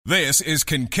This is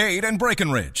Kincaid and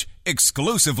Breckenridge,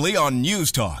 exclusively on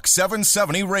News Talk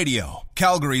 770 Radio,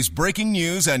 Calgary's breaking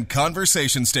news and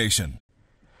conversation station.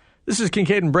 This is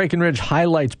Kincaid and Breckenridge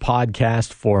Highlights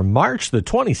podcast for March the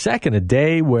 22nd, a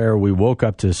day where we woke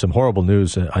up to some horrible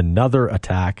news, another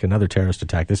terrorist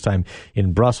attack, this time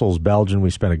in Brussels, Belgium. We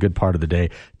spent a good part of the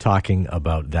day talking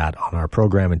about that on our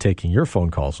program and taking your phone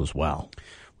calls as well.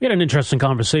 We had an interesting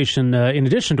conversation, in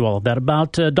addition to all of that,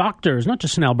 about doctors, not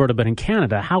just in Alberta, but in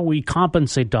Canada, how we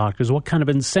compensate doctors, what kind of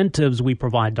incentives we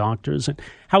provide doctors, and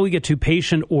how we get to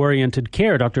patient-oriented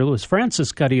care. Dr. Louis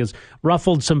Francis Cuddy has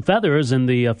ruffled some feathers in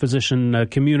the physician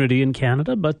community in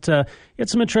Canada, but he had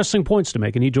some interesting points to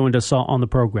make, and he joined us on the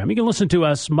program. You can listen to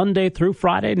us Monday through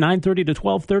Friday, 9:30 to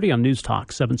 12:30 on News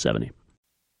Talk 770.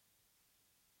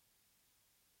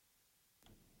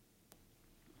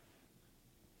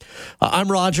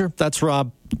 I'm Roger. That's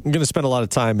Rob. I'm going to spend a lot of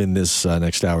time in this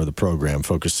next hour of the program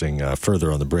focusing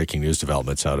further on the breaking news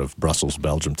developments out of Brussels,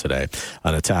 Belgium today.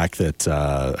 An attack that,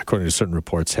 according to certain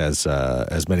reports, has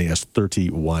as many as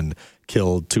 31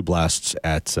 killed, 2 blasts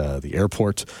at the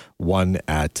airport, 1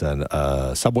 at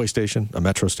a subway station, a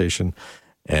metro station,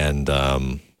 and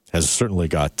has certainly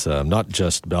got not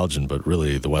just Belgium, but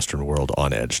really the Western world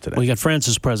on edge today. Well, you got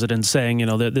France's president saying,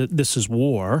 that this is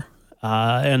war.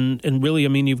 And really, I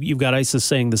mean, you've got ISIS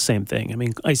saying the same thing. I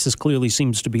mean, ISIS clearly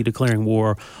seems to be declaring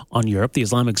war on Europe. The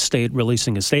Islamic State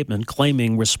releasing a statement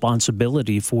claiming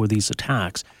responsibility for these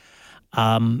attacks.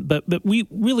 But we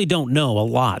really don't know a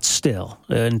lot still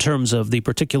in terms of the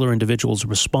particular individuals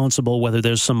responsible, whether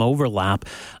there's some overlap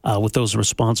with those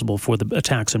responsible for the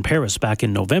attacks in Paris back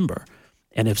in November.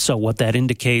 And if so, what that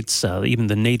indicates, even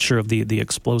the nature of the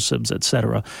explosives, et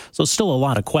cetera. So still a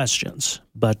lot of questions.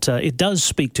 But it does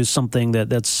speak to something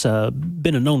that's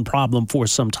been a known problem for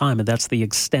some time, and that's the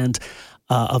extent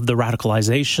of the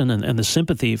radicalization and the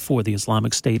sympathy for the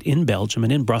Islamic State in Belgium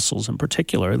and in Brussels in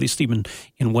particular, at least even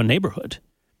in one neighborhood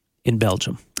in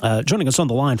Belgium. Joining us on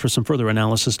the line for some further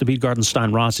analysis, David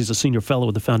Gartenstein-Ross. He's a senior fellow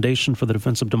with the Foundation for the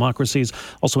Defense of Democracies,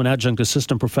 also an adjunct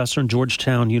assistant professor in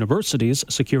Georgetown University's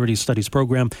Security Studies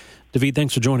program. David,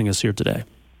 thanks for joining us here today.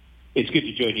 It's good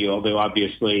to join you, although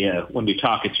obviously when we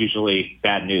talk, it's usually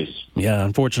bad news. Yeah,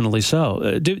 unfortunately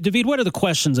so. David, what are the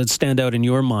questions that stand out in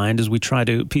your mind as we try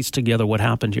to piece together what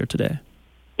happened here today?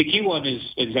 The key one is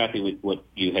exactly what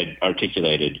you had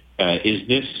articulated. Is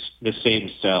this the same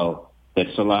cell that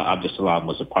Salah Abdeslam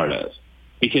was a part of?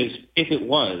 Because if it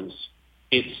was,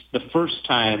 it's the first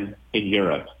time in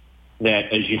Europe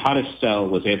that a jihadist cell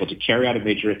was able to carry out a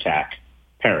major attack,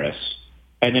 Paris,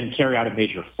 and then carry out a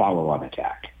major follow-on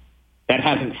attack. That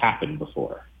hasn't happened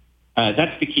before.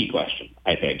 That's the key question,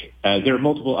 I think. There are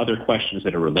multiple other questions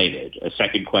that are related. A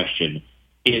second question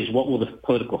is, what will the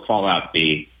political fallout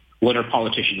be? What are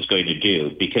politicians going to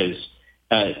do? Because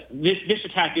this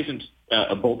attack isn't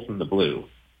a bolt from the blue.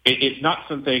 It's not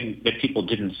something that people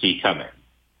didn't see coming.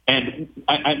 And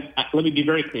let me be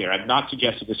very clear. I'm not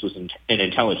suggesting this was an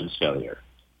intelligence failure.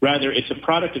 Rather, it's a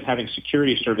product of having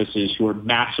security services who are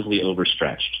massively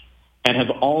overstretched and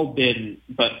have all been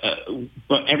but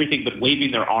everything but waving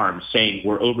their arms, saying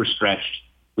we're overstretched.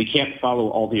 We can't follow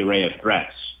all the array of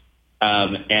threats.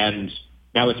 And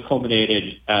now it's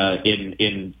culminated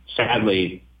in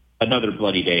sadly, another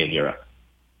bloody day in Europe.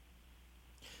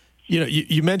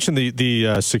 You mentioned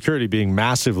the security being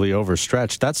massively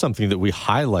overstretched. That's something that we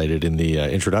highlighted in the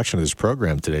introduction of this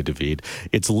program today, David.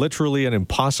 It's literally an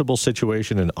impossible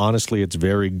situation, and honestly, it's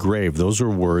very grave. Those are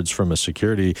words from a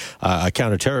security, a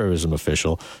counterterrorism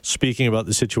official speaking about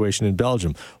the situation in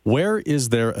Belgium. Where is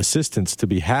there assistance to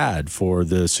be had for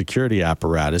the security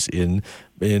apparatus in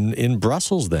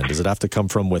Brussels then? Does it have to come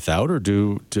from without, or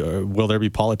will there be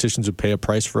politicians who pay a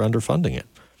price for underfunding it?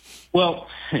 Well,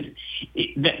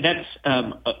 that's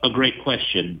a great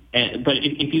question. But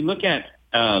if you look at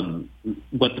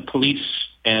what the police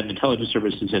and intelligence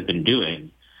services have been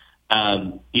doing,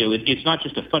 it's not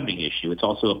just a funding issue. It's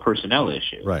also a personnel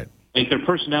issue. Right. Like their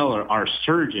personnel are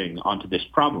surging onto this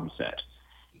problem set.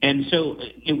 And so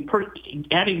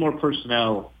adding more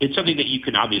personnel, it's something that you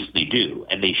can obviously do,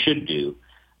 and they should do.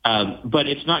 But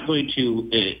it's not going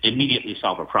to immediately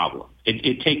solve a problem.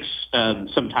 It takes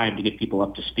some time to get people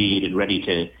up to speed and ready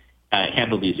to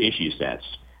handle these issue sets.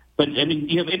 But, I mean,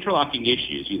 you have interlocking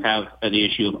issues. You have the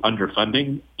issue of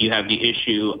underfunding. You have the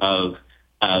issue of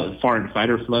foreign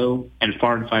fighter flow and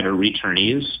foreign fighter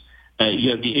returnees.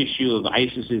 You have the issue of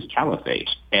ISIS's caliphate.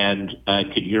 And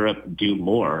could Europe do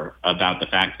more about the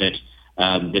fact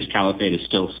that this caliphate is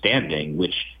still standing,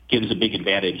 which gives a big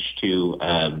advantage to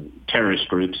terrorist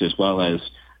groups as well as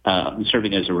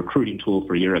serving as a recruiting tool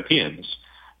for Europeans.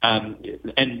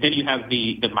 And then you have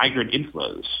the migrant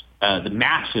inflows, the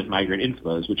massive migrant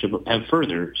inflows, which have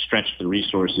further stretched the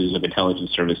resources of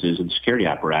intelligence services and security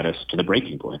apparatus to the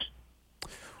breaking point.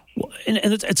 Well, and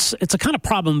it's a kind of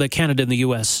problem that Canada and the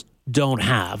U.S. don't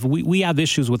have. We have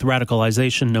issues with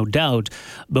radicalization, no doubt,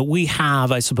 but we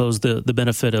have, I suppose, the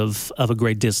benefit of a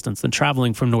great distance. And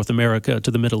traveling from North America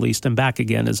to the Middle East and back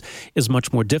again is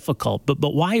much more difficult.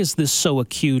 But why is this so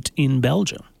acute in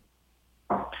Belgium?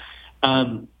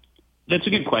 That's a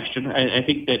good question. I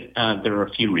think that there are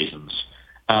a few reasons.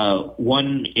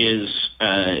 One is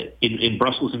in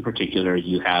Brussels in particular,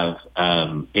 you have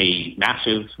a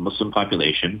massive Muslim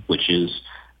population, which is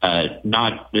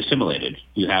not assimilated.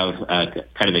 You have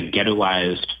kind of a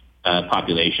ghettoized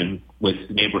population with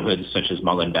neighborhoods such as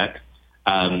Molenbeek.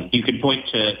 You can point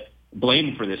to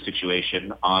blame for this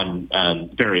situation on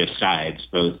various sides,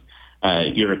 both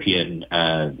European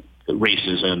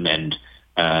racism and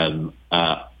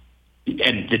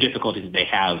the difficulties that they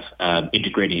have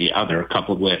integrating the other,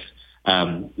 coupled with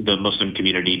the Muslim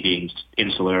community being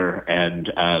insular and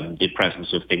the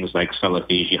presence of things like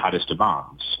Salafi jihadist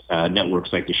imams,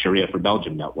 networks like the Sharia for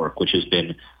Belgium network, which has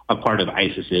been a part of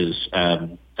ISIS's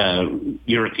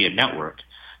European network.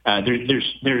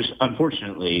 There's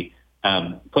unfortunately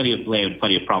plenty of blame,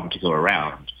 plenty of problem to go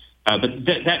around. But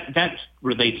that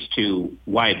relates to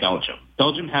why Belgium.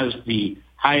 Belgium has the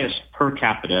highest per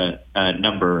capita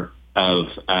number of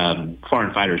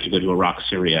foreign fighters to go to Iraq,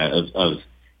 Syria of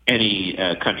any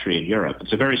country in Europe.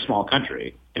 It's a very small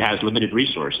country. It has limited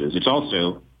resources. It's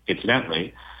also,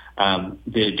 incidentally,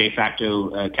 the de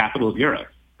facto capital of Europe.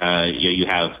 You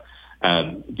have,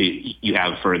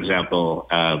 for example,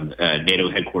 NATO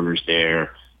headquarters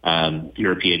there,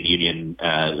 European Union,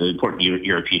 important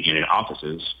European Union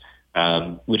offices,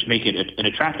 which make it an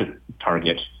attractive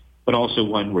target, but also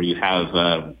one where you have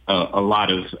a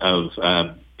lot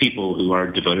of people who are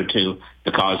devoted to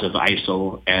the cause of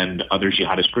ISIL and other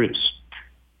jihadist groups.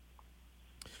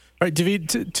 All right,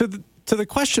 David, to the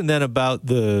question then about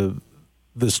the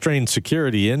strained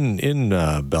security in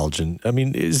Belgium. I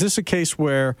mean, is this a case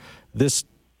where this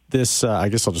I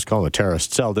guess I'll just call it a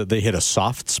terrorist cell, that they hit a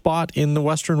soft spot in the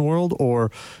Western world, or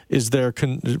is there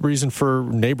reason for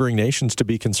neighboring nations to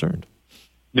be concerned?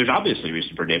 There's obviously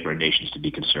reason for neighboring nations to be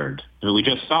concerned. I mean, we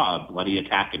just saw a bloody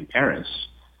attack in Paris,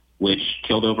 which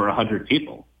killed over 100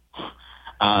 people.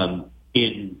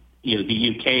 In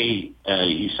the UK,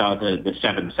 you saw the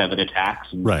 7/7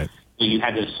 attacks. And right. You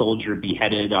had a soldier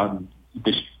beheaded on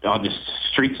the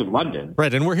streets of London.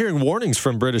 Right, and we're hearing warnings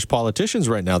from British politicians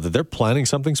right now that they're planning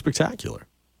something spectacular.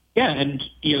 Yeah, and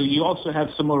you also have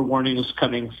similar warnings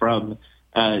coming from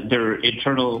their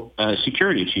internal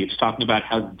security chiefs talking about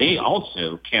how they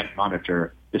also can't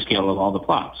monitor the scale of all the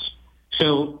plots.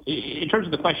 So in terms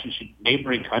of the question, should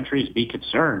neighboring countries be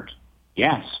concerned?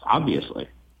 Yes, obviously.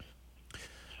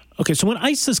 Okay, so when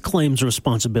ISIS claims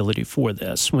responsibility for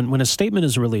this, when a statement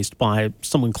is released by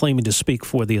someone claiming to speak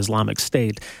for the Islamic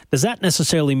State, does that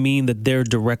necessarily mean that they're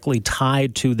directly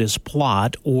tied to this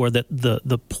plot, or that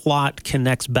the plot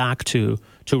connects back to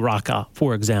Raqqa,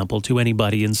 for example, to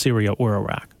anybody in Syria or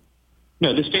Iraq?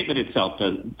 No, the statement itself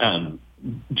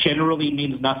generally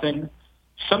means nothing.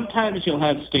 Sometimes you'll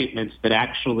have statements that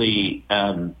actually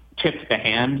tip the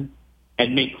hand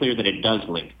and make clear that it does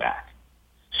link back.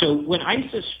 So when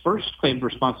ISIS first claimed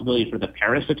responsibility for the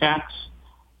Paris attacks,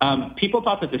 people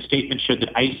thought that the statement showed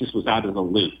that ISIS was out of the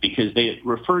loop because they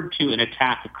referred to an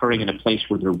attack occurring in a place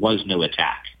where there was no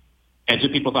attack. And so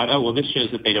people thought, oh, well, this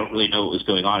shows that they don't really know what was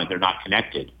going on and they're not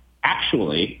connected.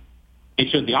 Actually, it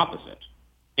showed the opposite.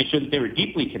 It showed that they were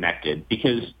deeply connected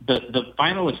because the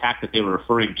final attack that they were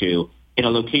referring to in a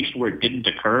location where it didn't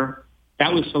occur,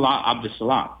 that was Salah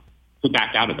Abdeslam, who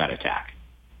backed out of that attack.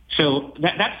 So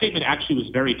that statement actually was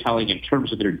very telling in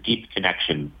terms of their deep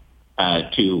connection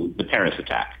to the Paris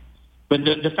attack. But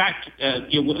the fact,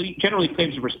 generally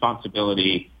claims of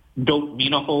responsibility don't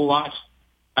mean a whole lot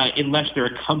unless they're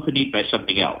accompanied by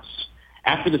something else.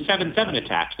 After the 7/7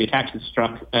 attacks, the attacks that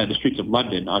struck the streets of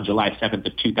London on July 7th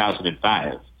of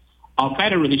 2005,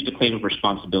 Al-Qaeda released a claim of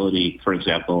responsibility, for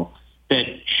example, that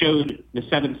showed the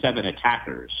 7/7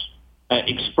 attackers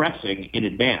expressing in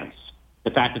advance the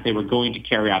fact that they were going to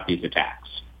carry out these attacks.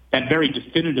 That very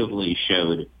definitively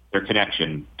showed their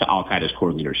connection to Al-Qaeda's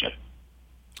core leadership.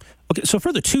 Okay, so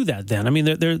further to that then, I mean,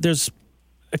 there's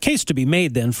a case to be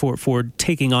made then for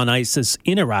taking on ISIS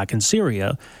in Iraq and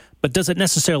Syria, but does it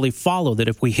necessarily follow that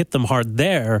if we hit them hard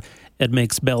there, it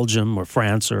makes Belgium or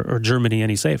France or Germany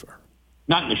any safer?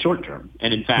 Not in the short term.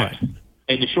 And in fact,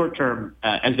 in the short term,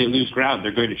 as they lose ground,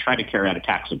 they're going to try to carry out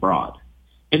attacks abroad.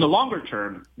 In the longer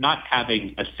term, not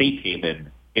having a safe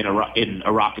haven in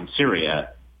Iraq and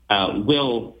Syria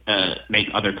will make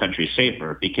other countries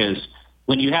safer, because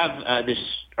when you have this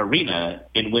arena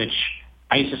in which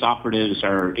ISIS operatives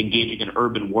are engaging in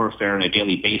urban warfare on a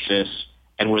daily basis,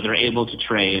 and where they're able to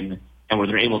train and where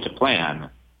they're able to plan,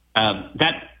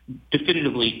 that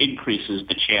definitively increases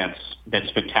the chance that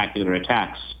spectacular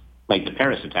attacks like the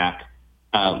Paris attack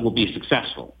will be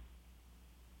successful.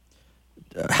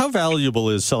 How valuable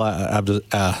is Salah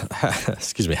Abdeslam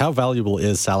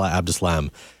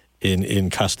in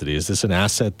custody? Is this an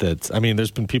asset that, I mean,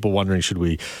 there's been people wondering, should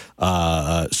we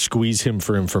squeeze him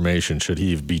for information? Should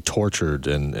he be tortured?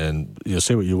 And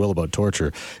say what you will about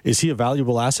torture. Is he a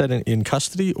valuable asset in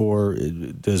custody, or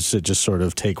does it just sort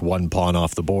of take one pawn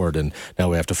off the board and now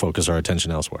we have to focus our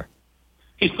attention elsewhere?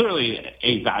 He's clearly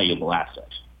a valuable asset.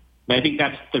 And I think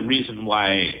that's the reason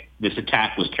why this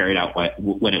attack was carried out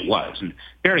when it was. And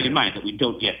bearing in mind that we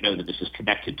don't yet know that this is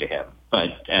connected to him, but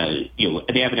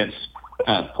the evidence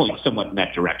points somewhat in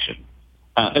that direction.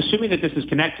 Assuming that this is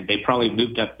connected, they probably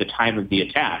moved up the time of the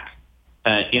attack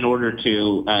in order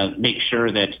to make sure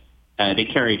that they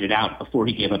carried it out before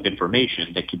he gave up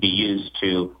information that could be used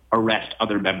to arrest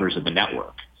other members of the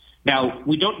network. Now,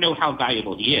 we don't know how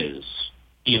valuable he is.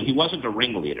 He wasn't a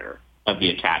ringleader of the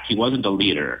attack. He wasn't a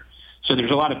leader. So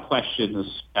there's a lot of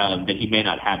questions that he may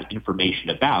not have information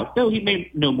about, though he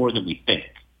may know more than we think.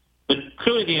 But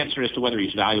clearly the answer as to whether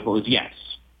he's valuable is yes,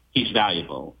 he's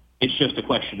valuable. It's just a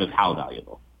question of how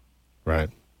valuable.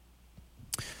 Right.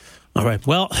 All right.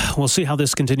 Well, we'll see how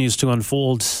this continues to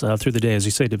unfold through the day. As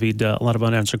you say, David, a lot of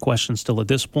unanswered questions still at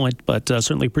this point, but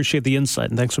certainly appreciate the insight,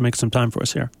 and thanks for making some time for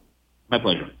us here. My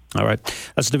pleasure. All right.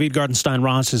 That's David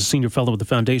Gartenstein-Ross, is a senior fellow with the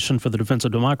Foundation for the Defense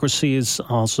of Democracies,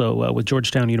 also with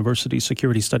Georgetown University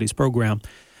Security Studies Program,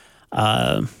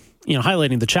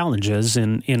 highlighting the challenges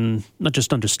in not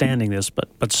just understanding this,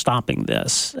 but stopping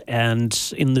this. And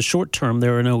in the short term,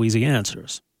 there are no easy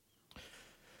answers.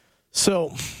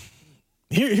 So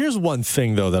here's one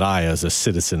thing, though, that I, as a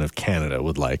citizen of Canada,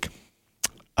 would like.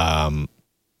 I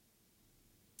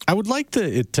would like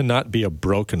it to not be a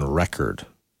broken record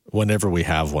whenever we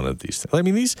have one of these things. I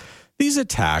mean, these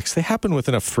attacks, they happen with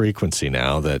enough frequency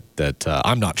now that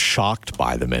I'm not shocked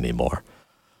by them anymore.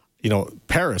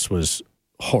 Paris was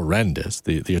horrendous.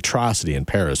 The atrocity in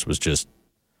Paris was just,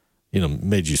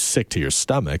 made you sick to your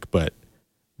stomach. But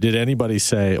did anybody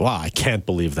say, wow, I can't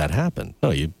believe that happened?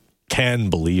 No, you can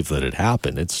believe that it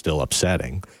happened. It's still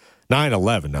upsetting.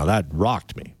 9/11, now that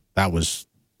rocked me. That was,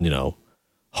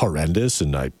 horrendous,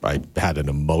 and I had an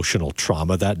emotional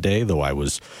trauma that day, though I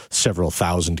was several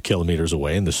thousand kilometers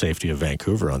away in the safety of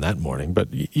Vancouver on that morning.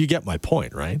 But you get my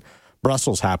point, right?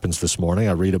 Brussels happens this morning.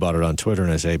 I read about it on Twitter,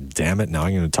 and I say, damn it, now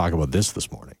I'm going to talk about this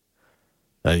morning.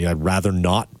 I'd rather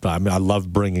not. I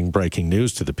love bringing breaking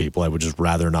news to the people. I would just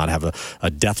rather not have a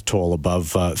death toll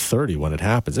above 30 when it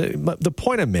happens. The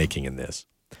point I'm making in this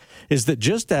is that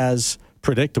just as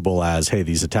predictable as, hey,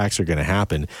 these attacks are going to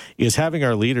happen, is having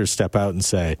our leaders step out and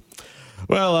say,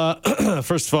 well,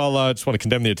 first of all, I just want to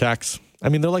condemn the attacks. I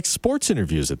mean, they're like sports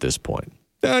interviews at this point.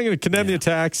 I'm going to condemn the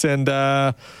attacks, and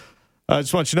I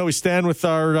just want you to know we stand with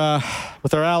our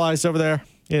allies over there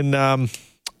in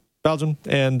Belgium,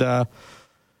 and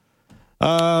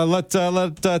let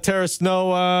terrorists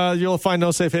know you'll find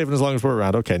no safe haven as long as we're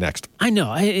around. Okay, next. I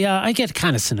know. I get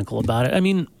kind of cynical about it. I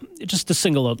mean, just to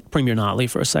single out Premier Notley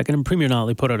for a second, and Premier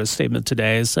Notley put out a statement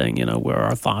today saying, where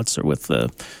our thoughts are with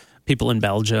the people in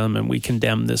Belgium, and we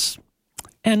condemn this.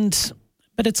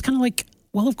 But it's kind of like,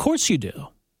 well, of course you do.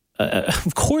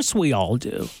 Of course we all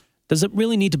do. Does it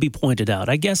really need to be pointed out?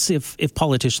 I guess if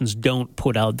politicians don't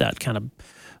put out that kind of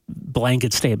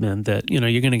blanket statement that,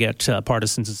 you're going to get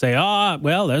partisans to say, how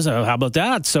about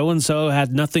that? So-and-so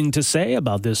had nothing to say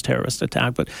about this terrorist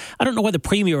attack. But I don't know why the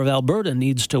Premier of Alberta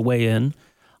needs to weigh in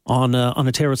on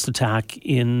a terrorist attack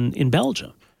in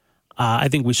Belgium. I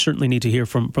think we certainly need to hear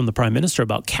from the Prime Minister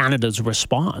about Canada's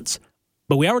response.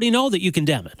 But we already know that you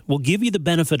condemn it. We'll give you the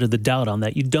benefit of the doubt on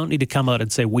that. You don't need to come out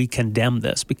and say, we condemn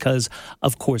this, because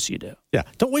of course you do. Yeah,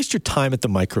 don't waste your time at the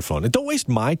microphone. And don't waste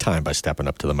my time by stepping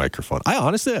up to the microphone. I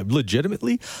honestly,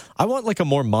 legitimately, I want like a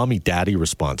more mommy-daddy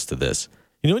response to this.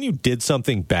 When you did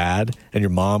something bad and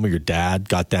your mom or your dad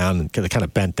got down and they kind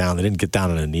of bent down, they didn't get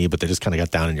down on a knee, but they just kind of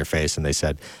got down in your face and they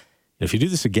said, if you do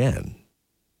this again,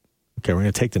 okay, we're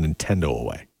going to take the Nintendo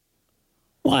away.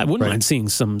 Well, I wouldn't mind seeing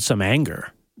some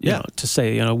anger. To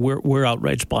say, we're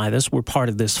outraged by this. We're part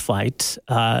of this fight.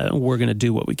 We're going to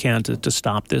do what we can to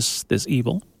stop this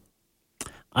evil.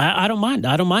 I don't mind.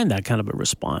 I don't mind that kind of a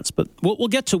response. But we'll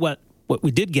get to what we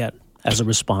did get as a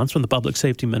response from the public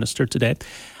safety minister today.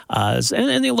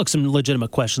 And they look some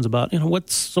legitimate questions about,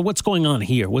 what's going on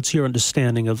here? What's your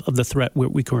understanding of the threat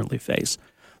we currently face?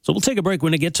 So we'll take a break. We're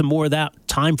going to get to more of that.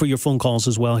 Time for your phone calls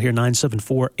as well here,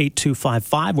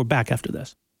 974-8255. We're back after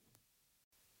this.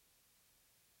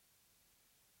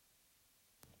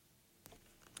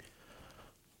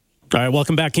 All right,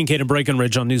 welcome back. Kincaid and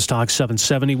Breckenridge on News Talk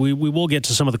 770. We will get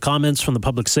to some of the comments from the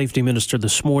public safety minister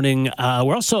this morning.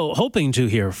 We're also hoping to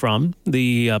hear from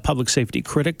the public safety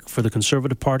critic for the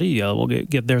Conservative Party. We'll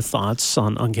get their thoughts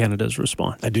on Canada's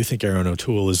response. I do think Aaron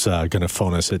O'Toole is going to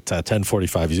phone us at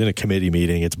 10:45. He's in a committee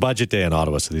meeting. It's budget day in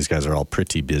Ottawa, so these guys are all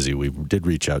pretty busy. We did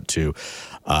reach out to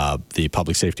the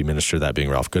public safety minister, that being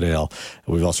Ralph Goodale.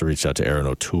 We've also reached out to Aaron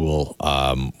O'Toole.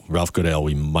 Ralph Goodale,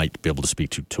 we might be able to speak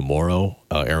to tomorrow.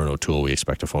 Aaron O'Toole, we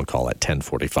expect a phone call at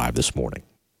 10:45 this morning.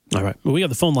 All right. Well, we have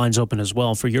the phone lines open as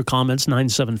well for your comments,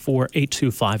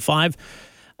 974-8255.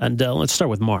 And let's start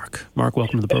with Mark. Mark,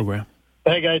 welcome to the program.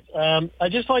 Hey, guys.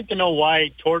 I'd just like to know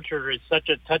why torture is such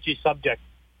a touchy subject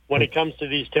when it comes to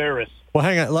these terrorists. Well,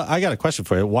 hang on. I got a question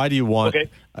for you. Why do you want... Okay.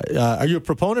 Are you a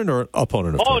proponent or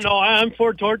opponent of torture? Oh, no, I'm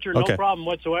for torture. Okay. No problem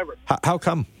whatsoever. How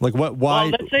come? Like, what? Why?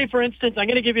 Well, let's say, for instance, I'm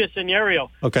going to give you a scenario.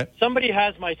 Okay. Somebody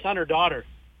has my son or daughter.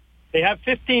 They have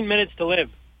 15 minutes to live.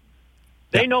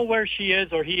 They know where she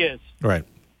is or he is. Right.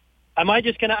 Am I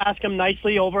just going to ask him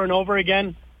nicely over and over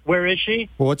again, where is she?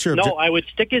 Well, what's your... No, I would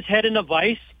stick his head in a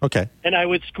vice. Okay. And I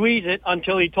would squeeze it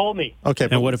until he told me. Okay.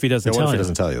 And what if he doesn't tell you? What if he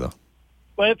doesn't tell you, though?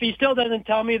 Well, if he still doesn't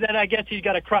tell me, then I guess he's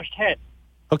got a crushed head.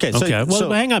 Okay. So, okay. Well,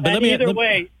 hang on. But Either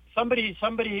way,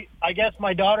 somebody, I guess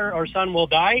my daughter or son will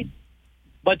die,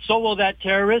 but so will that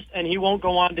terrorist, and he won't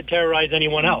go on to terrorize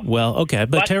anyone else. Well, okay.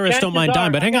 But terrorists don't mind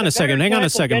dying. But hang on a second. Hang on a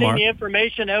second, Mark. Getting the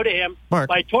information out of him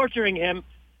by torturing him,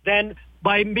 then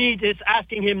by me just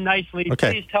asking him nicely,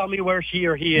 please tell me where she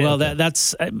or he is. Well,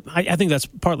 that's I think that's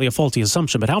partly a faulty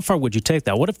assumption, but how far would you take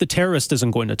that? What if the terrorist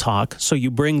isn't going to talk, so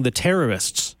you bring the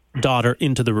terrorist's daughter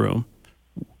into the room?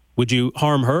 Would you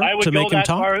harm her to make him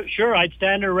talk? Far, sure, I'd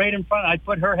stand her right in front. I'd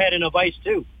put her head in a vice,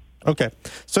 too. Okay.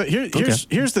 So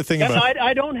here's the thing about...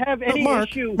 I don't have any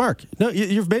issue. Mark, no,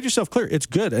 you've made yourself clear. It's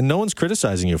good, and no one's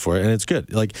criticizing you for it, and it's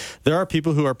good. Like, there are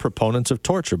people who are proponents of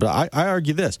torture, but I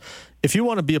argue this. If you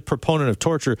want to be a proponent of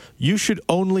torture, you should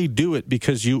only do it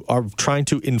because you are trying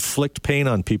to inflict pain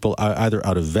on people either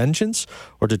out of vengeance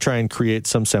or to try and create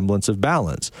some semblance of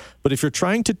balance. But if you're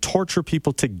trying to torture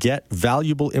people to get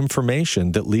valuable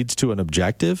information that leads to an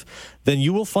objective, then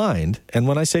you will find, and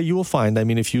when I say you will find, I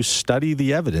mean if you study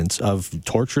the evidence of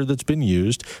torture that's been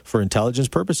used for intelligence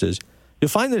purposes, you'll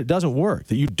find that it doesn't work,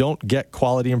 that you don't get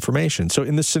quality information. So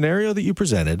in the scenario that you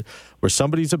presented, where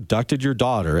somebody's abducted your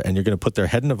daughter and you're going to put their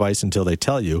head in a vice until they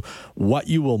tell you, what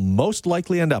you will most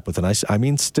likely end up with, and I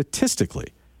mean statistically,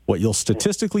 what you'll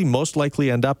statistically most likely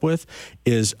end up with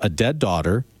is a dead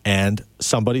daughter and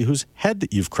somebody whose head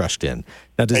that you've crushed in.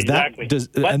 Now,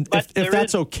 if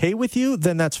that's okay with you,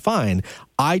 then that's fine.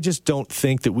 I just don't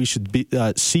think that we should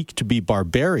seek to be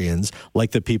barbarians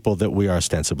like the people that we are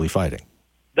ostensibly fighting.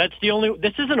 This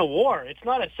isn't a war. It's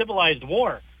not a civilized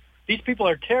war. These people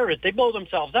are terrorists. They blow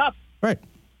themselves up. Right.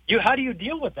 How do you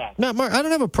deal with that? No, Mark, I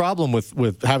don't have a problem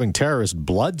with having terrorist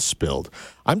blood spilled.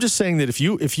 I'm just saying that if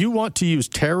you want to use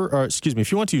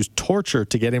if you want to use torture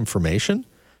to get information,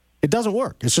 it doesn't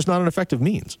work. It's just not an effective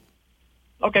means.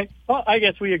 Okay. Well, I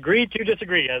guess we agree to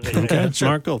disagree, as they say. Okay, sure.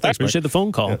 Mark, Thanks, appreciate the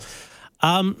phone call. Yeah.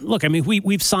 Look, I mean,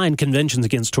 we've signed conventions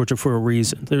against torture for a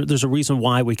reason. There's a reason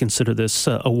why we consider this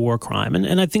a war crime.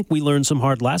 And I think we learned some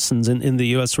hard lessons in the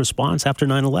U.S. response after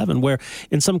 9/11, where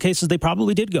in some cases they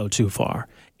probably did go too far.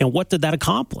 And what did that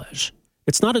accomplish?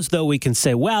 It's not as though we can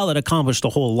say, well, it accomplished a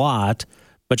whole lot,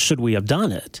 but should we have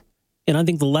done it? And I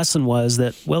think the lesson was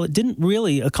that, well, it didn't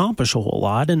really accomplish a whole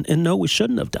lot, and no, we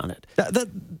shouldn't have done it.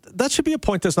 That should be a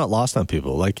point that's not lost on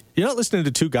people. Like, you're not listening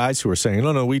to two guys who are saying,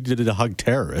 no, we did it to hug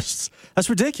terrorists. That's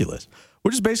ridiculous.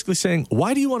 We're just basically saying,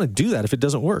 why do you want to do that if it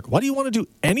doesn't work? Why do you want to do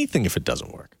anything if it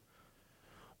doesn't work?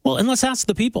 Well, and let's ask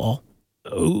the people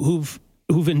who've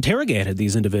interrogated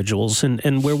these individuals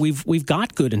and where we've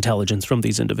got good intelligence from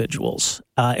these individuals.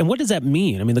 And what does that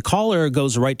mean? I mean, the caller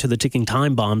goes right to the ticking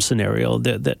time bomb scenario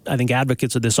that I think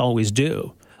advocates of this always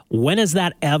do. When has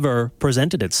that ever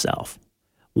presented itself?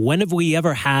 When have we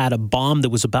ever had a bomb that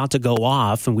was about to go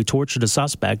off and we tortured a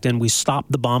suspect and we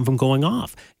stopped the bomb from going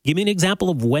off? Give me an example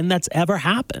of when that's ever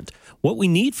happened. What we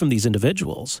need from these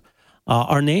individuals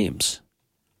are names,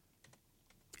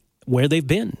 where they've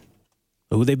been,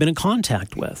 who they've been in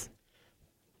contact with,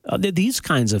 these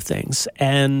kinds of things.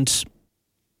 And,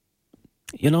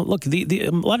 look, a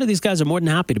lot of these guys are more than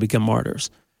happy to become martyrs.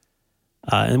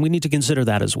 And we need to consider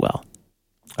that as well.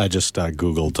 I just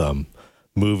Googled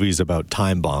movies about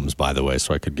time bombs, by the way,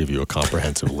 so I could give you a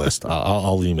comprehensive list.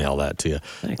 I'll email that to you.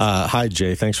 Hi,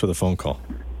 Jay. Thanks for the phone call.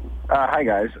 Hi,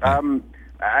 guys.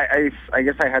 I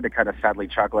guess I had to kind of sadly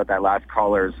chuckle at that last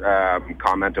caller's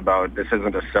comment about this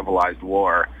isn't a civilized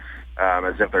war,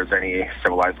 as if there's any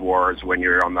civilized wars when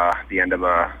you're on the end of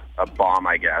a bomb,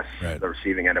 I guess, right. The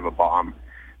receiving end of a bomb.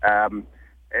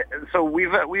 So we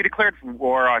declared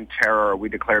war on terror. We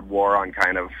declared war on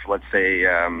kind of, let's say,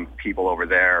 people over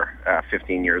there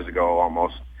 15 years ago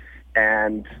almost.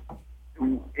 And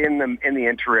in the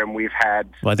interim, we've had...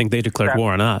 Well, I think they declared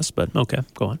war on us, but okay,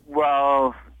 go on.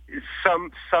 Well,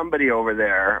 somebody over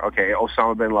there, okay,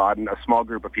 Osama bin Laden, a small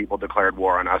group of people declared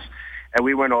war on us. And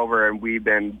we went over and we've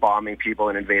been bombing people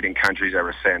and invading countries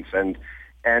ever since.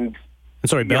 And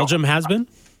sorry, Belgium has been?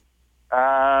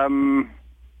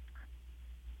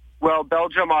 Well,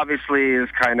 Belgium obviously is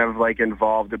kind of like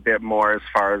involved a bit more as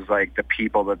far as like the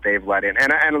people that they've let in.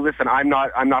 And listen, I'm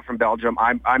not from Belgium.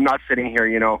 I'm not sitting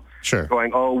here, sure,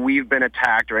 going, oh, we've been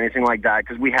attacked or anything like that,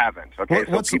 because we haven't. Okay,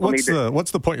 what's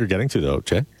the point you're getting to though,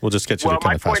 Jay? We'll just get you to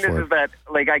kind of fast forward. Well, my point is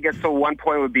that, like, I guess so. One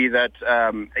point would be that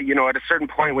at a certain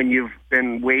point when you've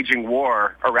been waging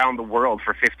war around the world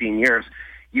for 15 years,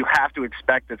 you have to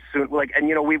expect that soon. Like, and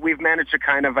we've managed to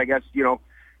kind of, I guess,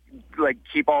 like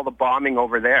keep all the bombing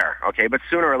over there, okay? But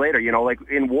sooner or later, like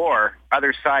in war,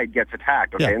 other side gets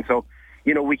attacked, okay? Yeah. And so,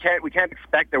 we can't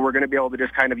expect that we're going to be able to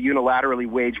just kind of unilaterally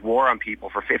wage war on people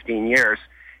for 15 years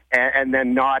and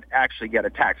then not actually get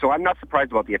attacked. So I'm not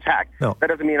surprised about the attack. No. That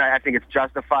doesn't mean I think it's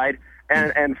justified.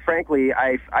 And frankly,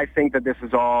 I think that this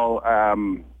is all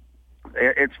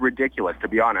it's ridiculous, to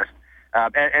be honest.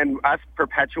 And us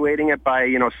perpetuating it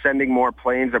by sending more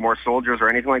planes or more soldiers or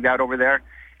anything like that over there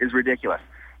is ridiculous.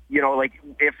 Like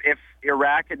if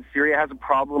Iraq and Syria has a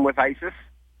problem with ISIS,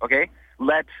 okay,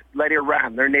 let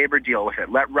Iran, their neighbor, deal with it.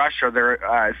 Let Russia,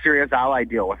 their Syria's ally,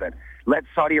 deal with it. Let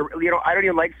Saudi, I don't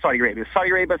even like Saudi Arabia. Saudi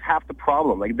Arabia is half the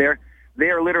problem. Like they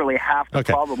are literally half the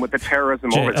problem with the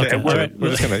terrorism over there. Okay.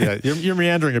 We're just gonna, you're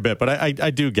meandering a bit, but I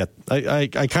do get, I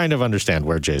kind of understand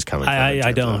where Jay's coming from.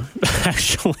 I don't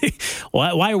actually.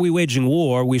 Why are we waging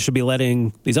war? We should be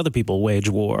letting these other people wage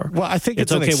war. Well, I think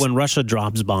it's okay when Russia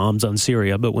drops bombs on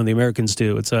Syria, but when the Americans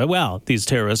do, it's these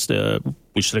terrorists.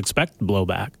 We should expect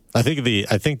blowback. I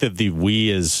think that the we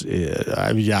is,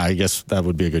 I guess that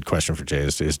would be a good question for Jay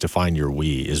is define your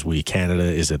we. Is we Canada?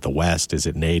 Is it the West? Is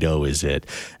it NATO? Is it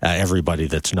everybody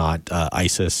that's not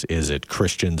ISIS? Is it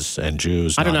Christians and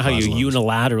Jews? I don't know how Muslims? You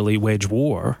unilaterally wage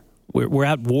war. We're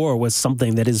at war with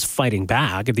something that is fighting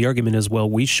back. If the argument is, well,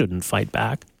 we shouldn't fight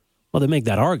back, well, they make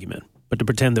that argument. But to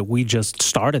pretend that we just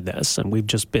started this and we've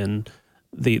just been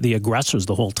the aggressors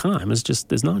the whole time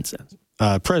is nonsense.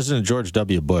 President George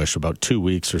W. Bush, about 2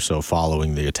 weeks or so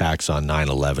following the attacks on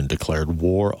 9/11, declared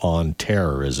war on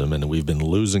terrorism, and we've been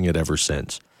losing it ever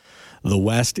since. The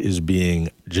West is being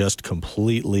just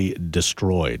completely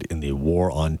destroyed in the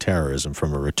war on terrorism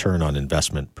from a return on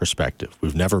investment perspective.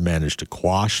 We've never managed to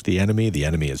quash the enemy. The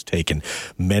enemy has taken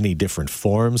many different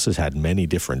forms, has had many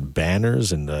different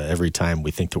banners, and every time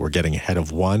we think that we're getting ahead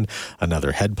of one,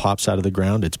 another head pops out of the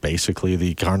ground. It's basically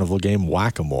the carnival game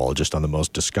whack-a-mole, just on the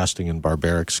most disgusting and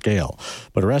barbaric scale.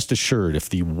 But rest assured, if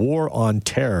the war on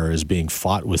terror is being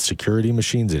fought with security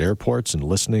machines at airports and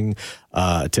listening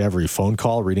to every phone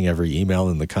call, reading every email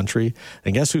in the country,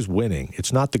 and guess who's winning?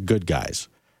 It's not the good guys.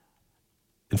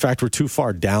 In fact, we're too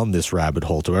far down this rabbit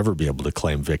hole to ever be able to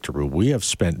claim victory. We have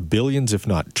spent billions, if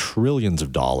not trillions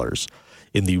of dollars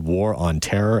in the war on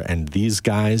terror, and these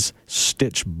guys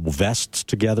stitch vests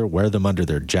together, wear them under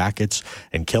their jackets,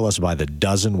 and kill us by the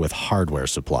dozen with hardware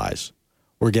supplies.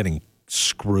 We're getting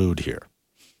screwed here.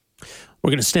 We're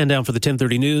going to stand down for the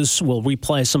 10:30 news. We'll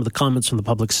replay some of the comments from the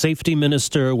public safety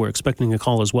minister. We're expecting a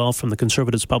call as well from the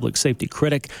Conservatives' public safety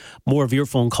critic. More of your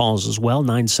phone calls as well,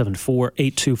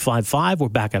 974-8255. We're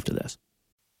back after this.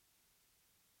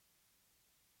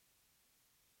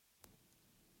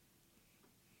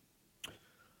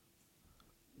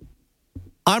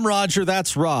 I'm Roger,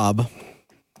 that's Rob.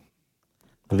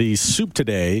 The soup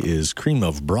today is cream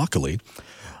of broccoli.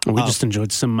 We just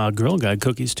enjoyed some Girl Guide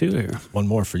cookies, too, here. One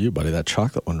more for you, buddy. That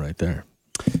chocolate one right there.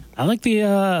 I like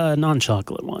the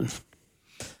non-chocolate one.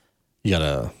 You got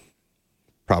a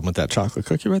problem with that chocolate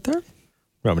cookie right there? You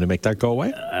want me to make that go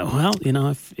away? Well,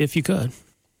 if you could.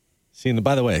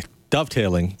 By the way,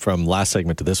 dovetailing from last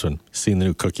segment to this one, seen the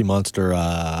new Cookie Monster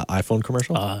iPhone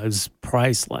commercial? It was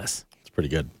priceless. It's pretty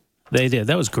good. They did.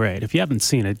 That was great. If you haven't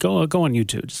seen it, go on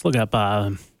YouTube. Just look up,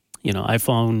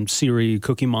 iPhone, Siri,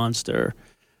 Cookie Monster.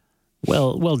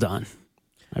 Well done.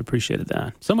 I appreciated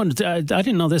that. I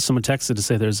didn't know this. Someone texted to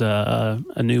say there's a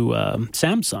new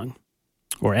Samsung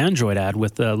or Android ad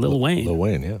with Lil Wayne. Lil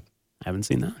Wayne, yeah. I haven't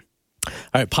seen that. All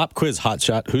right, pop quiz, hot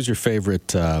shot. Who's your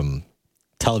favorite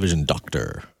television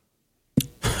doctor?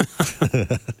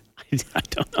 I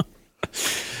don't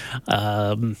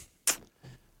know.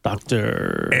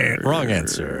 Doctor. Wrong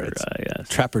answer. It's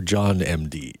Trapper John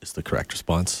MD is the correct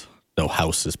response. No,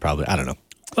 House is probably, I don't know.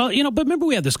 Well, but remember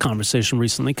we had this conversation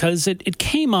recently because it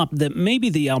came up that maybe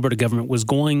the Alberta government was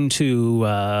going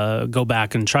to go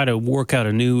back and try to work out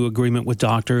a new agreement with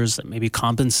doctors, that maybe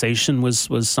compensation was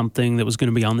something that was going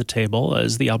to be on the table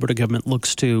as the Alberta government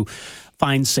looks to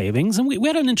find savings. And we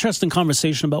had an interesting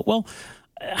conversation about, well,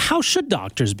 how should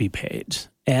doctors be paid?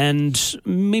 And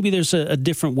maybe there's a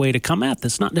different way to come at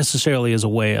this, not necessarily as a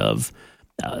way of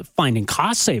finding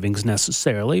cost savings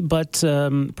necessarily, but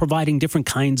providing different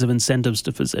kinds of incentives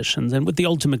to physicians, and with the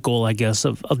ultimate goal, I guess,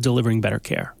 of delivering better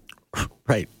care.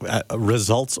 Right.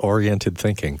 Results-oriented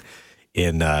thinking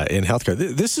in healthcare.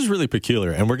 This is really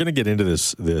peculiar, and we're going to get into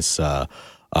this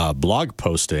blog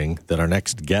posting that our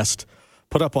next guest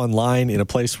put up online in a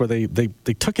place where they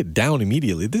took it down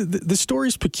immediately. The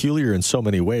story's peculiar in so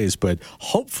many ways, but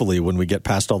hopefully when we get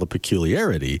past all the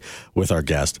peculiarity with our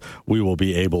guest, we will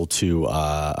be able to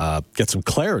get some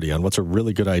clarity on what's a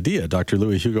really good idea. Dr.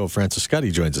 Louis Hugo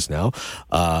Franciscuti joins us now,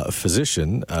 a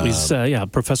physician. He's a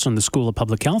professor in the School of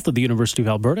Public Health at the University of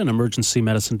Alberta, an emergency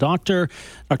medicine doctor.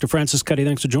 Dr. Franciscuti,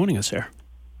 thanks for joining us here.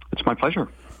 It's my pleasure.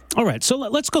 All right, so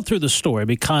let's go through the story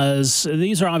because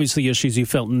these are obviously issues you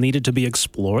felt needed to be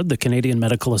explored. The Canadian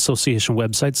Medical Association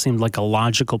website seemed like a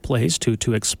logical place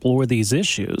to explore these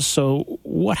issues. So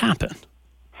what happened?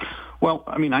 Well,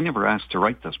 I mean, I never asked to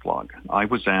write this blog. I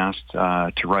was asked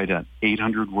to write an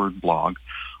 800-word blog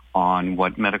on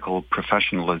what medical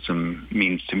professionalism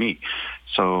means to me.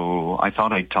 So I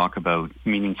thought I'd talk about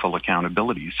meaningful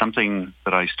accountability, something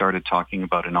that I started talking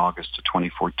about in August of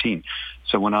 2014.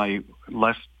 So when I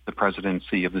left the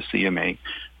presidency of the CMA,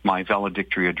 my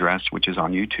valedictory address, which is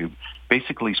on YouTube,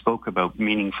 basically spoke about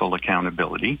meaningful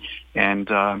accountability and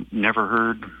never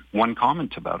heard one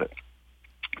comment about it.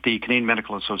 The Canadian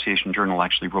Medical Association Journal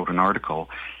actually wrote an article,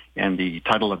 and the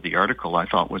title of the article I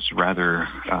thought was rather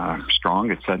strong.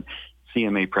 It said,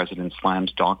 CMA President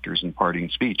slams doctors in parting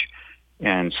speech.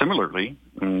 And similarly,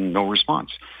 no response.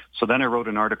 So then I wrote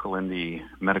an article in the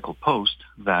Medical Post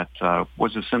that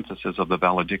was a synthesis of the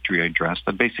valedictory address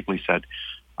that basically said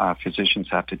physicians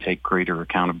have to take greater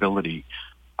accountability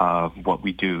of what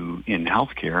we do in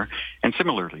healthcare. And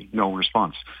similarly, no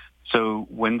response. So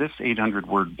when this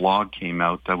 800-word blog came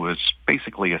out, that was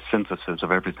basically a synthesis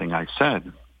of everything I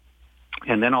said.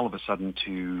 And then all of a sudden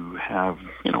to have,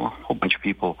 a whole bunch of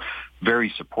people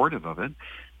very supportive of it,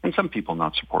 and some people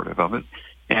not supportive of it.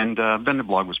 And then the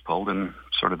blog was pulled, and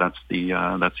sort of that's the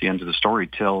end of the story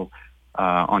till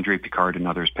Andre Picard and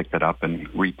others picked it up and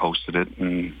reposted it.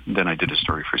 And then I did a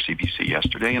story for CBC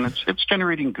yesterday, and it's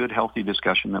generating good, healthy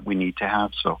discussion that we need to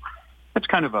have. So it's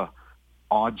kind of a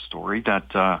odd story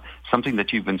that something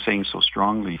that you've been saying so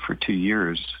strongly for 2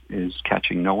 years is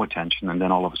catching no attention, and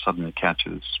then all of a sudden it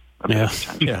catches a bit of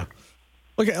attention. Yeah.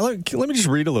 Okay, let me just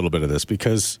read a little bit of this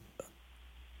because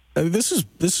this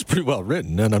is pretty well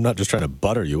written, and I'm not just trying to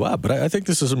butter you up, but I think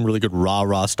this is some really good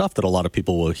rah stuff that a lot of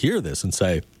people will hear this and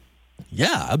say,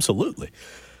 yeah, absolutely.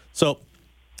 So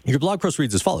your blog post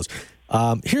reads as follows.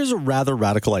 Here's a rather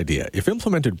radical idea. If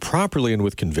implemented properly and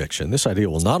with conviction, this idea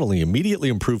will not only immediately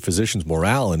improve physicians'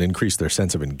 morale and increase their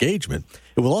sense of engagement,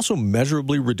 it will also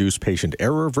measurably reduce patient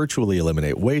error, virtually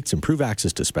eliminate waits, improve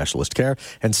access to specialist care,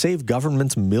 and save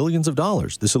governments millions of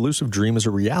dollars. This elusive dream is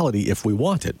a reality if we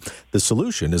want it. The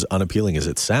solution, as unappealing as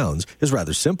it sounds, is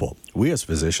rather simple. We as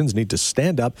physicians need to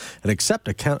stand up and accept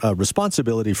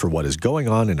responsibility for what is going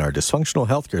on in our dysfunctional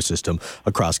healthcare system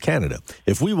across Canada.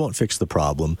 If we won't fix the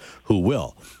problem, who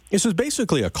will? This is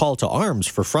basically a call to arms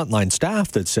for frontline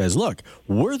staff that says, look,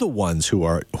 we're the ones who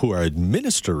are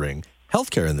administering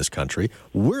healthcare in this country.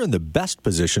 We're in the best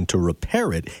position to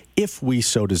repair it if we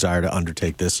so desire to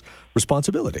undertake this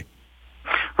responsibility.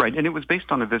 Right, and it was based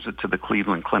on a visit to the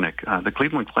Cleveland Clinic. The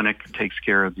Cleveland Clinic takes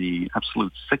care of the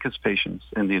absolute sickest patients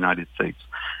in the United States.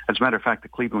 As a matter of fact, the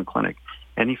Cleveland Clinic,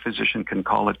 any physician can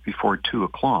call it before 2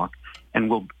 o'clock, and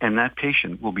that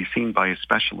patient will be seen by a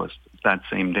specialist that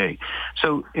same day.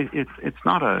 So it's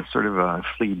not a sort of a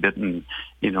flea-bitten,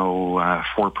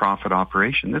 for-profit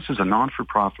operation. This is a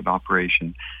non-for-profit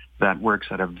operation that works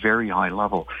at a very high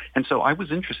level. And so I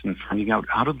was interested in finding out,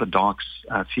 how did the docs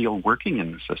feel working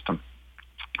in the system?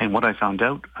 And what I found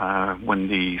out when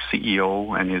the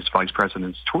CEO and his vice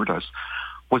presidents toured us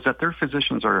was that their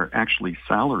physicians are actually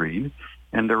salaried,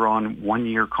 and they're on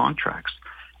one-year contracts.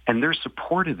 And they're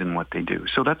supported in what they do.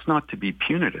 So that's not to be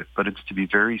punitive, but it's to be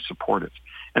very supportive.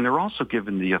 And they're also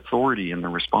given the authority and the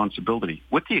responsibility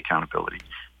with the accountability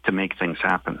to make things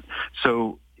happen.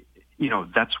 So,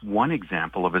 that's one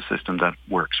example of a system that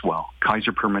works well.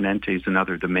 Kaiser Permanente is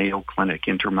another, the Mayo Clinic,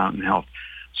 Intermountain Health.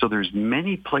 So there's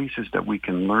many places that we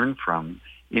can learn from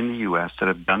in the U.S. that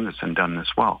have done this and done this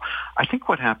well. I think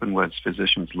what happened was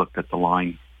physicians looked at the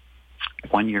line,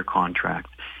 one-year contract,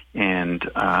 and,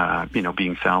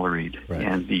 being salaried. Right.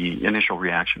 And the initial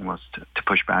reaction was to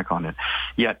push back on it.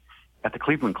 Yet at the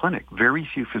Cleveland Clinic, very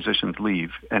few physicians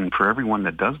leave. And for everyone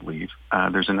that does leave,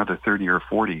 there's another 30 or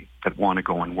 40 that want to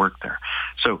go and work there.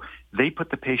 So they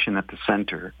put the patient at the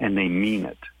center and they mean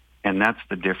it. And that's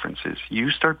the difference is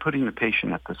you start putting the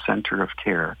patient at the center of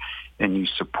care and you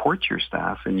support your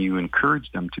staff and you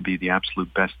encourage them to be the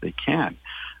absolute best they can.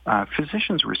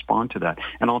 Physicians respond to that.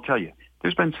 And I'll tell you,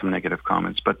 there's been some negative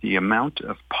comments, but the amount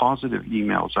of positive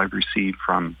emails I've received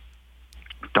from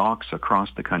docs across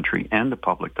the country and the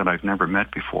public that I've never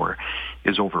met before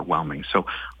is overwhelming. So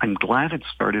I'm glad it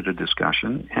started a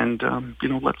discussion, and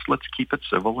let's keep it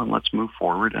civil and let's move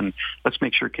forward and let's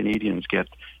make sure Canadians get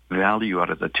value out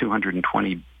of the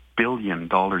 $220 billion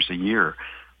a year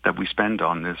that we spend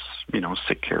on this,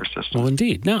 sick care system. Well,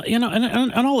 indeed. Now, and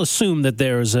I'll assume that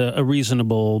there's a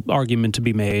reasonable argument to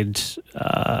be made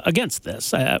against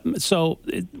this.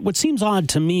 What seems odd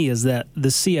to me is that the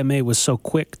CMA was so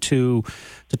quick to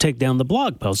take down the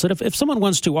blog post. That if someone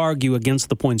wants to argue against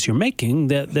the points you're making,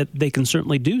 that they can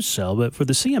certainly do so. But for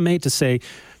the CMA to say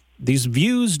these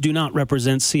views do not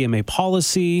represent CMA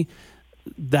policy,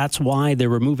 that's why they're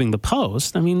removing the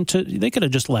post. I mean, they could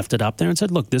have just left it up there and said,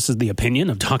 look, this is the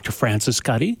opinion of Dr. Francis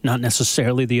Cuddy, not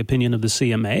necessarily the opinion of the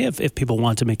CMA. If people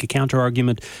want to make a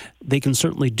counter-argument, they can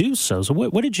certainly do so. So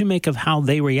what did you make of how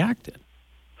they reacted?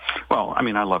 Well,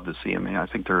 I love the CMA. I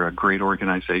think they're a great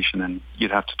organization, and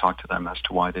you'd have to talk to them as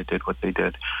to why they did what they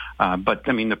did. But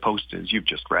the post is, you've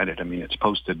just read it. It's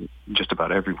posted just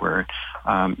about everywhere.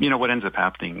 What ends up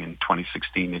happening in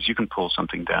 2016 is you can pull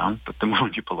something down, but the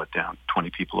moment you pull it down, 20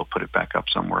 people will put it back up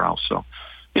somewhere else. So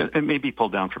it may be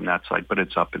pulled down from that site, but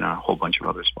it's up in a whole bunch of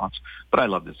other spots. But I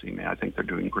love the CMA. I think they're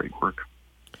doing great work.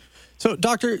 So,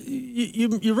 Doctor,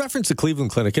 you referenced the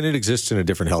Cleveland Clinic, and it exists in a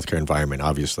different healthcare environment,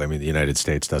 obviously. The United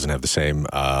States doesn't have the same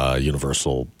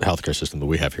universal healthcare system that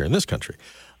we have here in this country.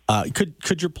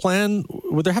 Could your plan,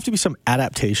 would there have to be some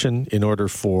adaptation in order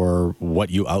for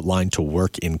what you outlined to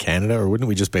work in Canada, or wouldn't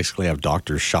we just basically have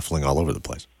doctors shuffling all over the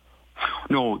place?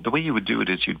 No, the way you would do it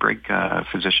is you'd break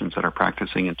physicians that are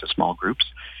practicing into small groups,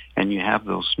 and you have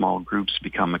those small groups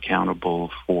become accountable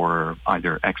for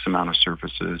either X amount of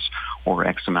services or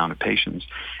X amount of patients.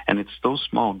 And it's those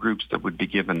small groups that would be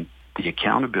given the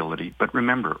accountability. But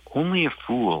remember, only a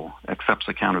fool accepts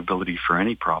accountability for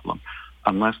any problem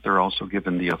unless they're also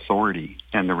given the authority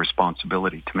and the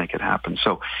responsibility to make it happen.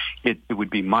 So it would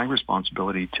be my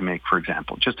responsibility to make, for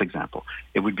example,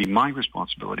 it would be my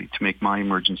responsibility to make my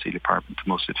emergency department the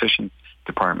most efficient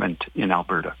department in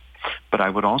Alberta. But I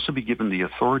would also be given the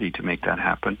authority to make that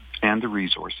happen and the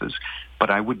resources, but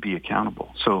I would be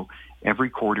accountable. So every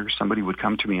quarter, somebody would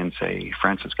come to me and say,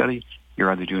 Francis Cuddy,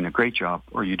 you're either doing a great job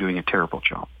or you're doing a terrible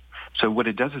job. So what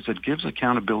it does is it gives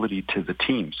accountability to the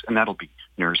teams, and that'll be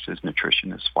nurses,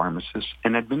 nutritionists, pharmacists,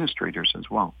 and administrators as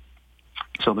well.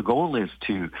 So the goal is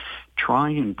to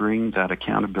try and bring that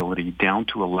accountability down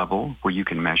to a level where you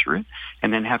can measure it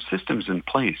and then have systems in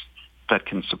place that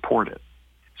can support it.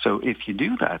 So if you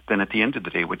do that, then at the end of the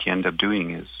day, what you end up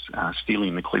doing is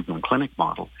stealing the Cleveland Clinic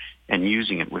model and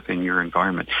using it within your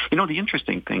environment. The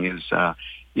interesting thing is, a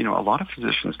lot of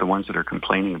physicians, the ones that are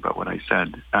complaining about what I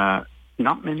said,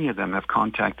 not many of them have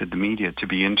contacted the media to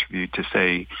be interviewed to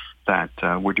say that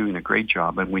we're doing a great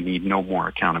job and we need no more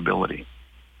accountability.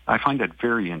 I find that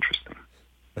very interesting.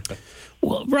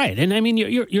 Well, right. And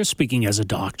you're speaking as a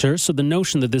doctor, so the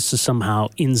notion that this is somehow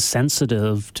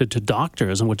insensitive to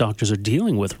doctors and what doctors are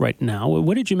dealing with right now,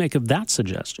 what did you make of that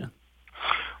suggestion?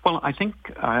 Well, I think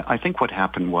what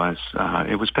happened was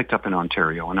it was picked up in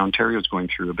Ontario, and Ontario is going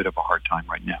through a bit of a hard time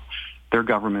right now. Their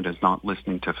government is not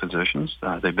listening to physicians.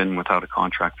 They've been without a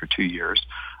contract for 2 years.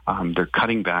 They're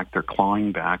cutting back. They're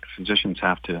clawing back. Physicians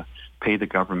have to pay the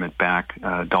government back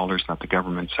dollars that the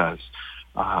government says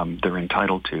they're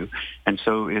entitled to. And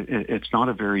so it's not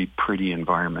a very pretty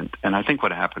environment. And I think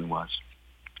what happened was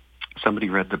somebody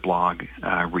read the blog,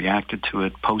 reacted to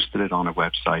it, posted it on a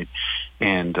website,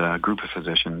 and a group of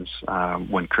physicians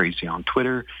went crazy on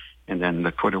Twitter. And then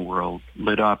the Twitter world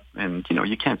lit up. And,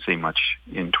 you can't say much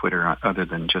in Twitter other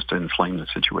than just to inflame the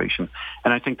situation.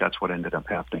 And I think that's what ended up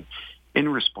happening. in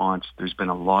response, there's been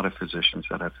a lot of physicians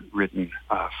that have written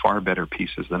far better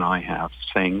pieces than I have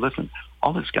saying, listen,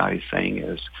 all this guy is saying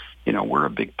is, we're a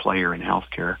big player in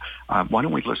healthcare. Why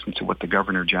don't we listen to what the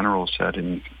Governor General said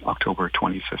in October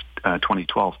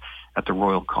 2012 at the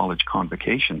Royal College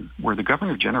Convocation, where the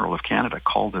Governor General of Canada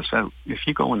called us out. If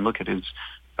you go and look at his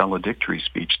valedictory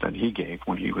speech that he gave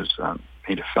when he was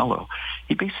made a fellow,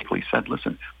 he basically said,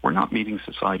 listen, we're not meeting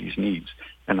society's needs.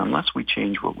 And unless we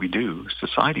change what we do,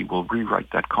 society will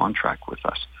rewrite that contract with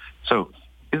us. So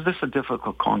is this a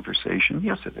difficult conversation?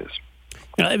 Yes, it is.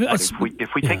 But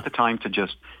if we take the time to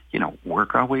just,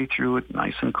 work our way through it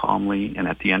nice and calmly, and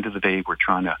at the end of the day, we're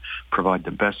trying to provide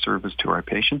the best service to our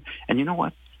patient. And you know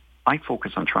what? I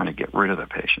focus on trying to get rid of the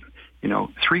patient.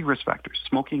 3 risk factors: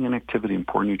 smoking, inactivity, and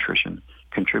poor nutrition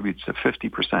contributes to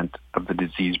 50% of the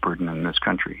disease burden in this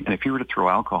country. And if you were to throw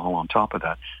alcohol on top of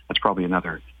that, that's probably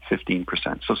another 15%.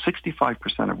 So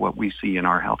 65% of what we see in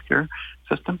our healthcare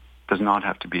system does not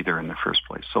have to be there in the first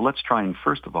place. So let's try and,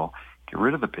 first of all, get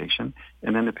rid of the patient,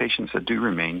 and then the patients that do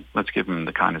remain, let's give them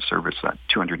the kind of service that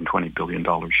 $220 billion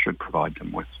should provide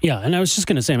them with. Yeah, and I was just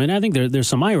going to say, I think there's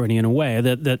some irony in a way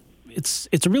that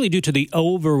it's really due to the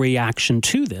overreaction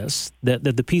to this that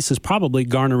the piece is probably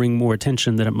garnering more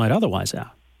attention than it might otherwise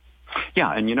have.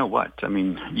 Yeah, and you know what? I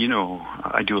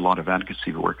do a lot of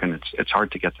advocacy work, and it's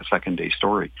hard to get the second day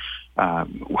story.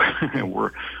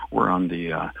 We're on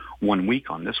the 1 week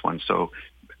on this one, so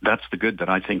that's the good that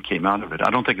I think came out of it. I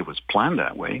don't think it was planned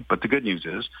that way, but the good news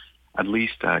is at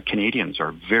least Canadians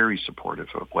are very supportive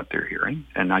of what they're hearing,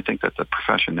 and I think that the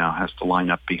profession now has to line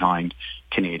up behind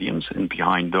Canadians and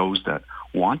behind those that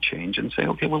want change and say,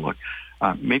 okay, well, look,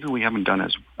 maybe we haven't done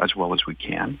as well as we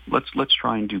can. Let's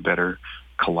try and do better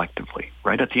collectively,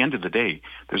 right? At the end of the day,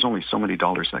 there's only so many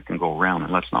dollars that can go around,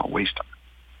 and let's not waste them.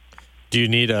 Do you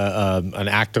need an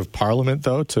act of parliament,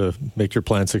 though, to make your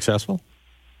plan successful?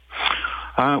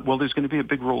 Well, there's going to be a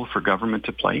big role for government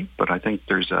to play, but I think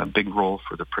there's a big role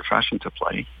for the profession to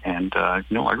play. And,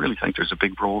 I really think there's a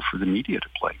big role for the media to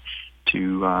play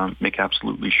to make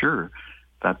absolutely sure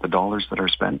that the dollars that are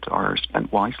spent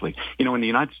wisely. In the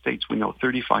United States, we know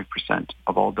 35%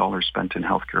 of all dollars spent in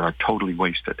healthcare are totally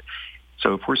wasted.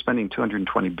 So if we're spending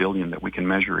 $220 billion that we can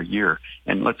measure a year,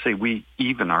 and let's say we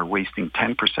even are wasting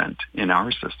 10% in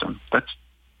our system, that's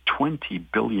 $20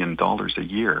 billion a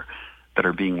year that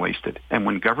are being wasted. And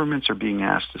when governments are being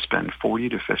asked to spend 40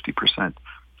 to 50%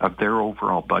 of their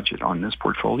overall budget on this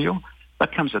portfolio,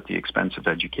 that comes at the expense of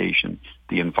education,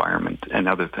 the environment, and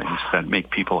other things that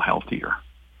make people healthier.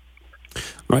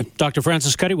 Right. Dr.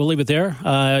 Francis Cuddy, we'll leave it there.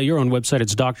 Your own website,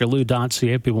 it's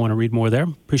drlou.ca if people want to read more there.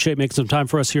 Appreciate making some time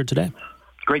for us here today.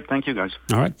 Great. Thank you, guys.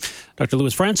 All right. Dr.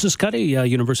 Louis Francis Cuddy,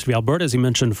 University of Alberta, as he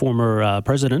mentioned, former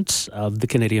president of the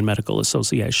Canadian Medical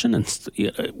Association, and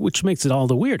which makes it all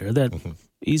the weirder that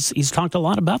he's talked a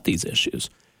lot about these issues.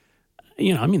 The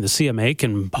CMA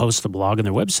can post a blog on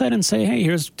their website and say, hey,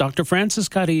 here's Dr. Francis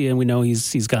Cuddy, and we know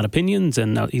he's got opinions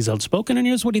and he's outspoken, and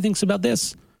here's what he thinks about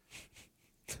this.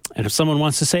 And if someone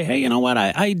wants to say, hey, you know what,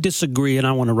 I disagree and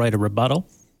I want to write a rebuttal,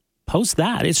 post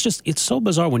that. It's so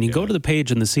bizarre. When you go to the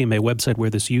page in the CMA website where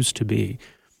this used to be,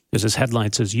 there's this headline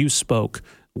that says, you spoke,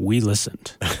 we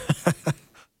listened.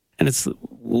 And it's,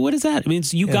 what is that? It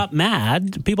means you got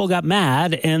mad, people got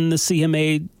mad, and the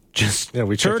CMA just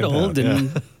turtled.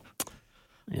 And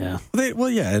he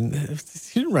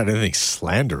didn't write anything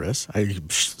slanderous.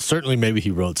 Certainly maybe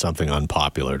he wrote something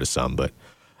unpopular to some, but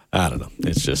I don't know.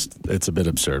 It's a bit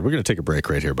absurd. We're going to take a break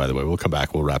right here, by the way. We'll come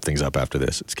back. We'll wrap things up after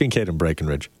this. It's Kincaid and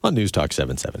Breckenridge on News Talk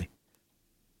 770.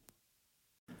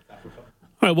 All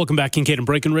right, welcome back, Kincaid and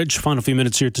Breckenridge. Final few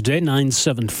minutes here today,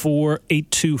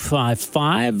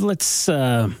 974-8255.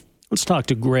 Let's talk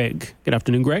to Greg. Good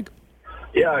afternoon, Greg.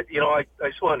 Yeah, I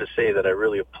just wanted to say that I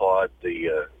really applaud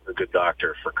the good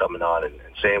doctor for coming on and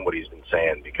saying what he's been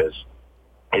saying, because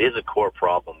it is a core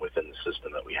problem within the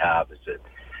system that we have, is that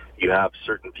you have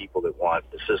certain people that want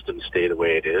the system to stay the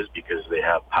way it is because they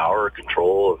have power,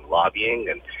 control, and lobbying,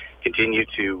 and continue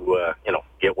to,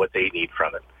 get what they need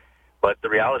from it. But the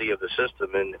reality of the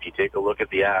system, and if you take a look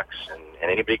at the acts, and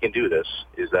anybody can do this,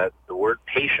 is that the word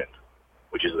patient,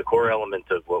 which is the core element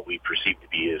of what we perceive to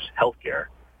be as healthcare,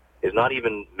 is not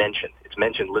even mentioned. It's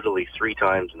mentioned literally 3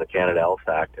 times in the Canada Health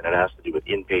Act, and it has to do with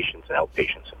inpatients and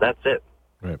outpatients. That's it.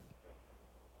 Right.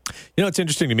 It's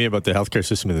interesting to me about the healthcare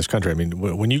system in this country. I mean,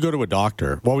 when you go to a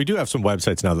doctor, well, we do have some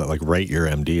websites now that rate your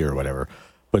MD or whatever.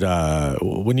 But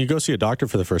when you go see a doctor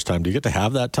for the first time, do you get to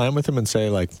have that time with him and say,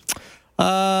 what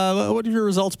have your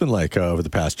results been like over the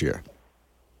past year?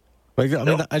 Like, I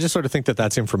mean, I just sort of think that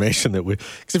that's information that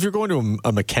because if you're going to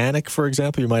a mechanic, for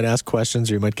example, you might ask questions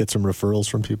or you might get some referrals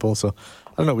from people. So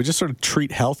I don't know. We just sort of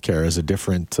treat healthcare as a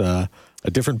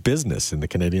different business in the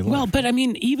Canadian life. Well, but I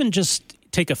mean, even just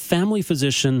take a family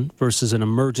physician versus an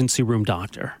emergency room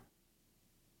doctor.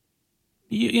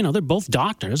 You know, they're both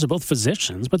doctors, they're both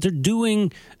physicians, but they're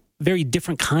doing very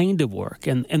different kind of work,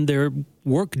 and their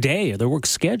work day or their work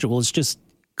schedule is just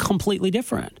completely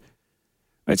different.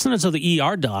 Right? It's not as though the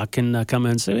ER doc can come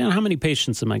in and say, how many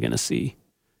patients am I going to see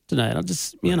tonight? I'll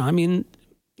just, I mean,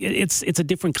 it's a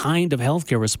different kind of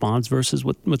healthcare response versus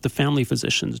what the family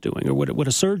physician's doing or what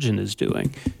a surgeon is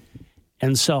doing.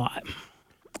 And so,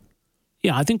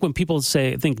 I think when people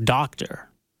think doctor,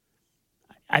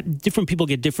 different people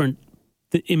get different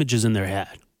images in their head.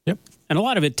 Yep. And a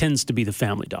lot of it tends to be the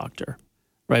family doctor,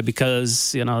 right?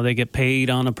 Because, they get paid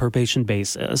on a per-patient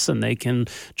basis and they can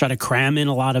try to cram in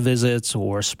a lot of visits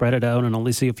or spread it out and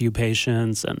only see a few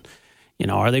patients. And,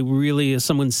 are they really, as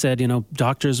someone said,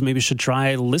 doctors maybe should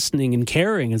try listening and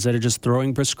caring instead of just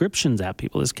throwing prescriptions at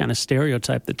people. This kind of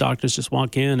stereotype that doctors just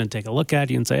walk in and take a look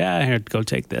at you and say, here, go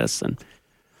take this.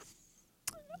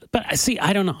 But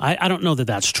I don't know. I don't know that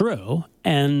that's true.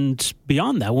 And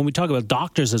beyond that, when we talk about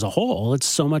doctors as a whole, it's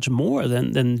so much more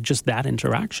than just that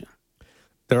interaction.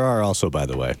 There are also, by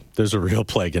the way, there's a real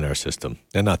plague in our system.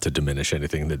 And not to diminish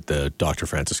anything that Dr.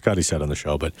 Francis Cuddy said on the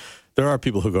show, but there are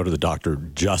people who go to the doctor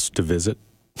just to visit.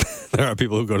 There are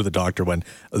people who go to the doctor when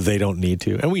they don't need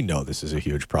to. And we know this is a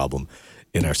huge problem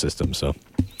in our system. So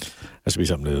there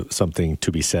should be something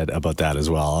to be said about that as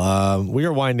well. We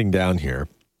are winding down here.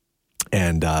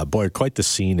 And, boy, quite the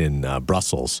scene in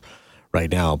Brussels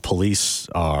right now. Police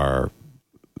are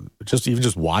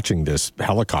just watching this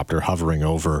helicopter hovering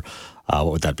over, what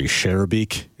would that be,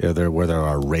 Schaerbeek, where there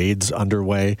are raids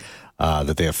underway,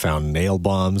 that they have found nail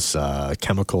bombs,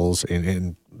 chemicals.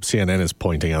 And CNN is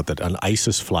pointing out that an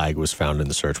ISIS flag was found in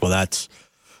the search. Well, that's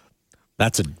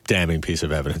a damning piece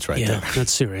of evidence right there. Yeah,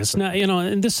 that's serious. Now,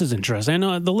 and this is interesting. I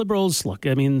know the Liberals, look,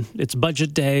 I mean, it's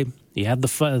budget day. You had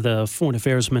the Foreign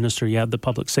Affairs Minister, you had the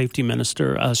Public Safety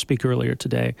Minister speak earlier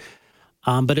today.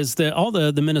 But as all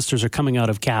the ministers are coming out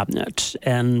of cabinet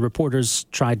and reporters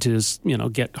tried to,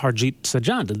 get Harjit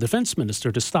Sajjan, the defense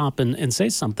minister, to stop and say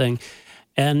something.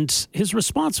 And his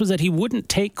response was that he wouldn't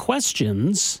take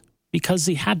questions because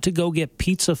he had to go get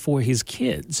pizza for his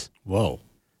kids. Whoa.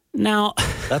 Now,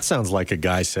 that sounds like a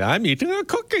guy saying, I'm eating a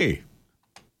cookie.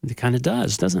 It kind of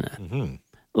does, doesn't it? Mm-hmm.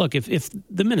 Look, if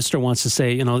the minister wants to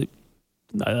say,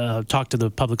 talk to the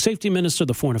public safety minister,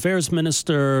 the foreign affairs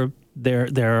minister,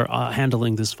 they're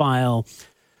handling this file,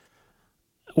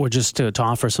 or just to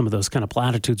offer some of those kind of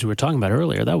platitudes we were talking about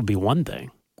earlier, that would be one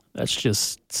thing. That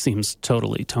just seems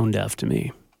totally tone deaf to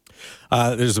me.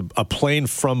 There's a plane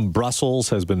from Brussels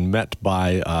has been met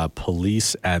by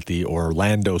police at the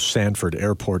Orlando Sanford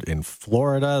Airport in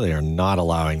Florida. They are not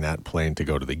allowing that plane to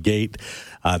go to the gate.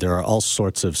 There are all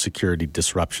sorts of security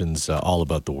disruptions all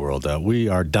about the world. We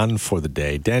are done for the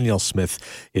day. Danielle Smith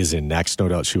is in next. No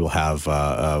doubt she will have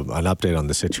an update on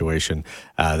the situation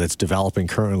that's developing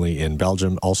currently in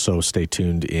Belgium. Also, stay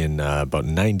tuned in about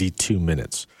 92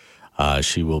 minutes.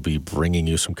 She will be bringing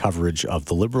you some coverage of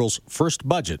the Liberals' first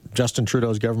budget. Justin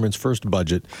Trudeau's government's first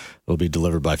budget will be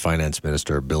delivered by Finance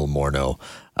Minister Bill Morneau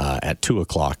at 2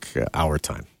 o'clock our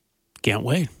time. Can't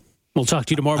wait. We'll talk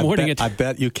to you tomorrow morning. I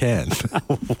bet you can.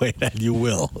 Wait, and you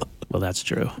will. Well, that's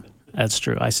true. That's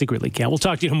true. I secretly can't. We'll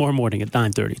talk to you tomorrow morning at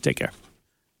 9:30. Take care.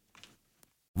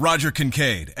 Roger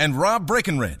Kincaid and Rob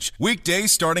Breckenridge.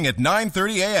 Weekdays starting at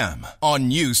 9:30 a.m. on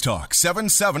News Talk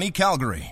 770 Calgary.